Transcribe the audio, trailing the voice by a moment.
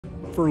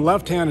For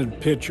left-handed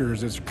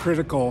pitchers, it's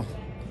critical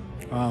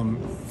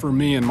for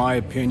me, in my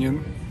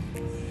opinion,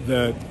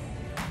 that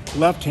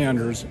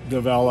left-handers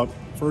develop,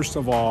 first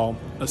of all,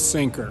 a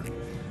sinker,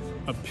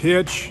 a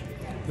pitch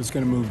that's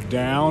going to move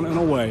down and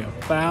away, a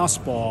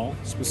fastball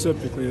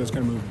specifically that's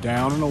going to move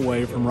down and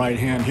away from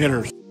right-hand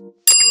hitters.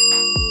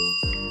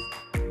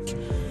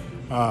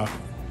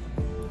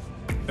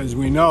 As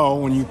we know,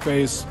 when you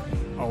face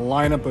a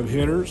lineup of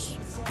hitters,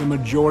 the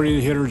majority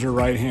of the hitters are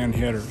right-hand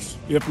hitters.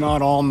 If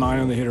not all 9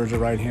 of the hitters are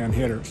right-hand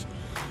hitters.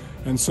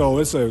 And so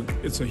it's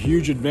a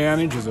huge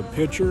advantage as a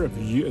pitcher,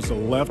 as a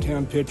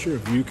left-hand pitcher,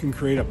 if you can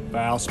create a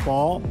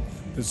fastball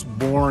that's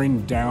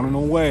boring down and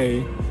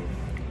away,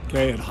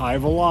 okay, at high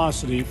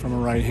velocity from a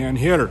right-hand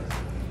hitter.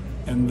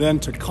 And then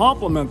to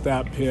complement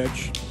that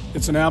pitch,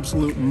 it's an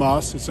absolute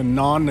must, it's a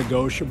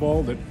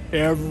non-negotiable that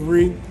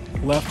every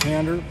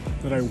left-hander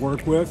that I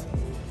work with,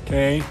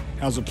 okay,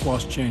 has a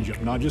plus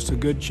changeup. Not just a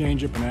good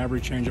changeup, an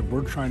average changeup.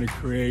 We're trying to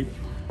create,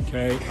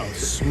 okay, a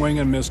swing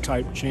and miss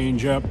type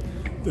changeup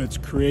that's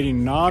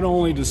creating not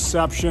only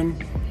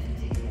deception,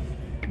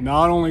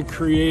 not only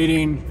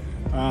creating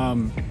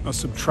a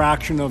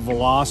subtraction of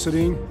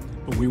velocity,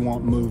 but we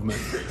want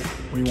movement.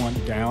 We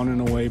want down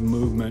and away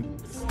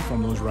movement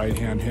from those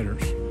right-hand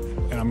hitters.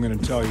 And I'm going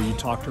to tell you, you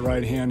talk to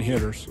right-hand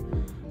hitters,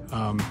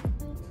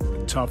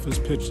 the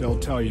toughest pitch they'll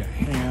tell you,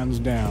 hands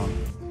down,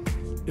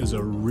 is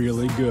a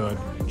really good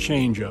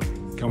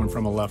changeup coming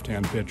from a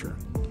left-hand pitcher.